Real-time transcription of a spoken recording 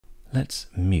Let's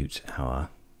mute our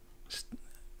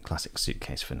classic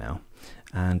suitcase for now,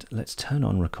 and let's turn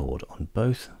on record on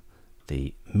both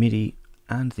the MIDI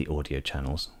and the audio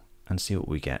channels and see what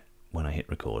we get when I hit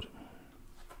record.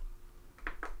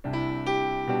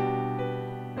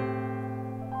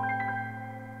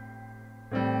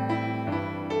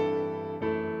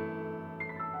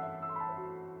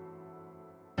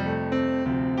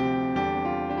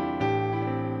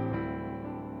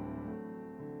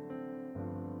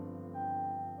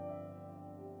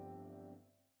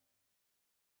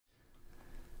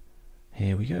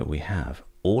 Here we go, we have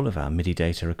all of our MIDI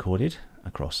data recorded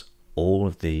across all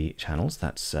of the channels.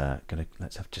 Let's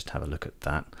just have a look at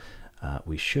that.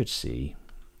 We should see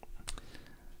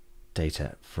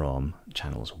data from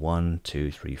channels 1,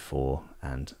 2, 3, 4,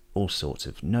 and all sorts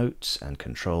of notes and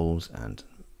controls and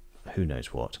who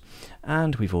knows what.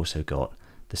 And we've also got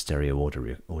the stereo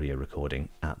audio recording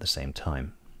at the same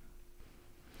time.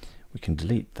 We can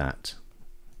delete that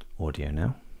audio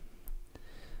now,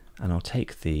 and I'll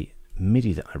take the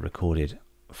MIDI that I recorded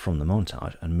from the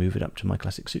montage and move it up to my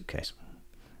classic suitcase.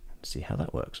 See how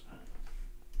that works.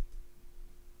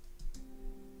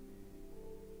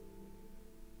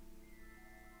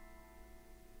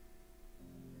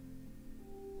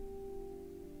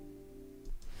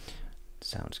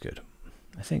 Sounds good,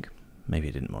 I think. Maybe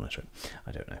I didn't monitor it,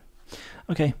 I don't know.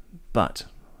 Okay, but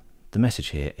the message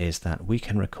here is that we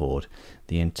can record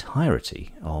the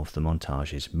entirety of the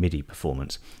montage's MIDI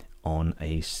performance on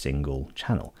a single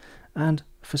channel. And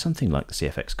for something like the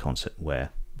CFX concert, where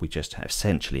we just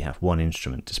essentially have one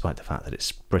instrument, despite the fact that it's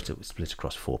split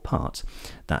across 4 parts,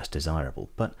 that's desirable.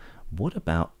 But what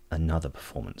about another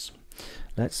performance?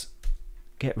 Let's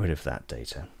get rid of that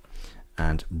data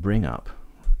and bring up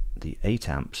the 8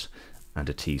 amps and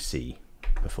a TC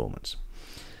performance.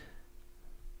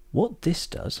 What this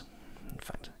does, in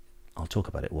fact, I'll talk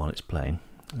about it while it's playing.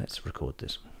 Let's record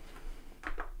this.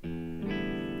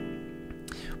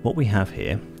 What we have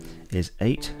here is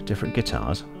 8 different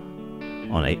guitars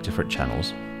on 8 different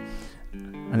channels,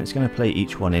 and it's going to play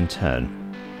each one in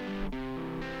turn.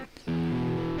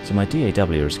 So my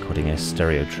DAW is recording a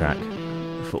stereo track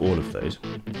for all of those,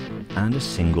 and a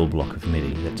single block of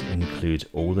MIDI that includes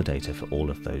all the data for all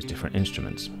of those different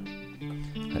instruments.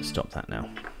 Let's stop that now.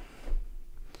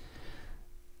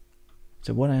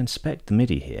 So when I inspect the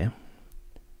MIDI here,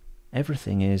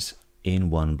 everything is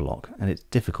in one block, and it's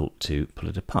difficult to pull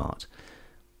it apart.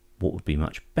 What would be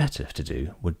much better to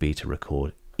do would be to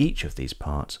record each of these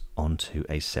parts onto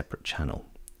a separate channel.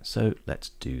 So let's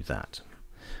do that.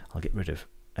 I'll get rid of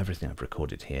everything I've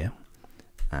recorded here,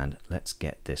 and let's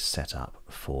get this set up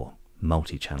for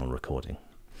multi-channel recording.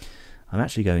 I'm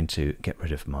actually going to get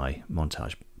rid of my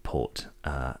montage port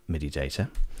MIDI data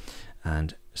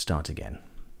and start again.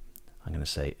 I'm going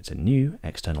to say it's a new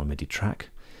external MIDI track.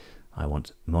 I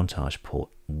want montage port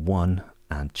 1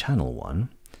 and channel 1.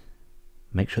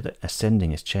 Make sure that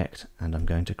ascending is checked, and I'm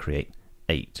going to create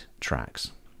 8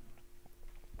 tracks.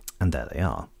 And there they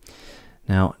are.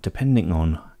 Now, depending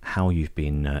on how you've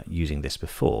been using this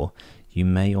before, you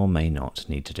may or may not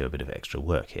need to do a bit of extra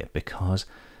work here, because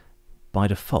by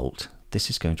default this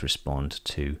is going to respond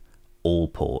to all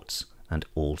ports and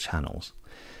all channels,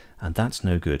 and that's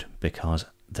no good because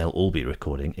they'll all be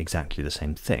recording exactly the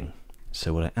same thing.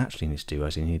 So what I actually need to do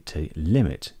is I need to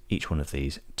limit each one of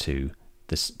these to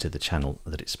the channel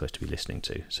that it's supposed to be listening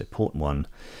to. So port 1,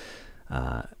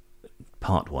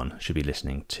 part 1 should be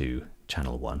listening to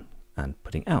channel 1 and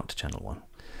putting out to channel 1.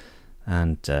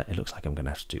 And it looks like I'm going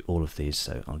to have to do all of these,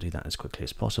 so I'll do that as quickly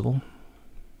as possible.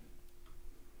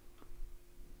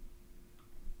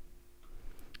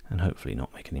 And hopefully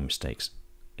not make any mistakes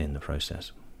in the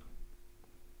process.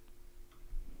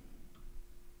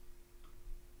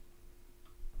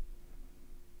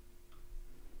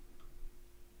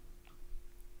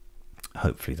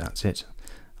 Hopefully that's it.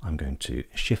 I'm going to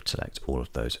shift select all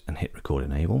of those and hit record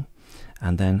enable,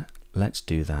 and then let's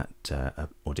do that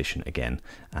audition again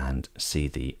and see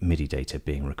the MIDI data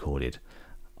being recorded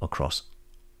across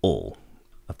all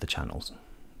of the channels.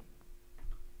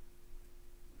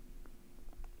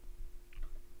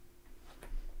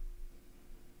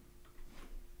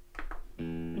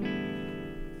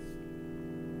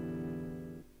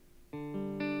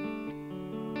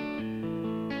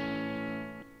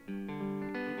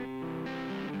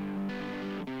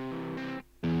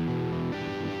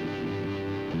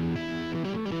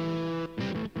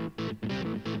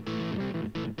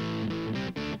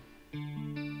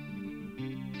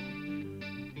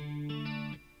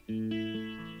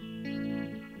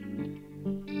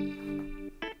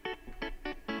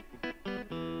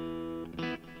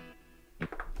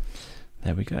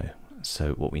 There we go.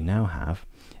 So what we now have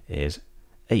is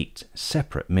 8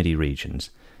 separate MIDI regions,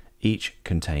 each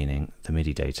containing the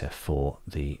MIDI data for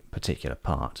the particular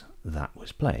part that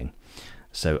was playing.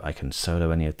 So I can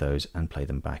solo any of those and play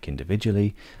them back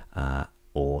individually,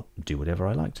 or do whatever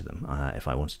I like to them. If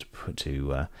I wanted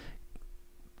to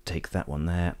take that one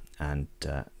there and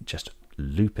just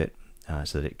loop it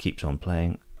so that it keeps on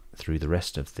playing through the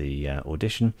rest of the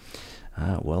audition,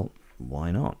 well,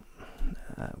 why not?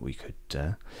 We could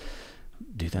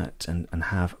do that and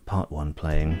have part 1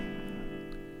 playing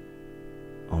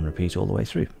on repeat all the way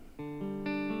through,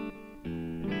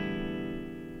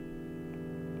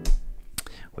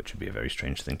 which would be a very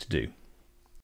strange thing to do.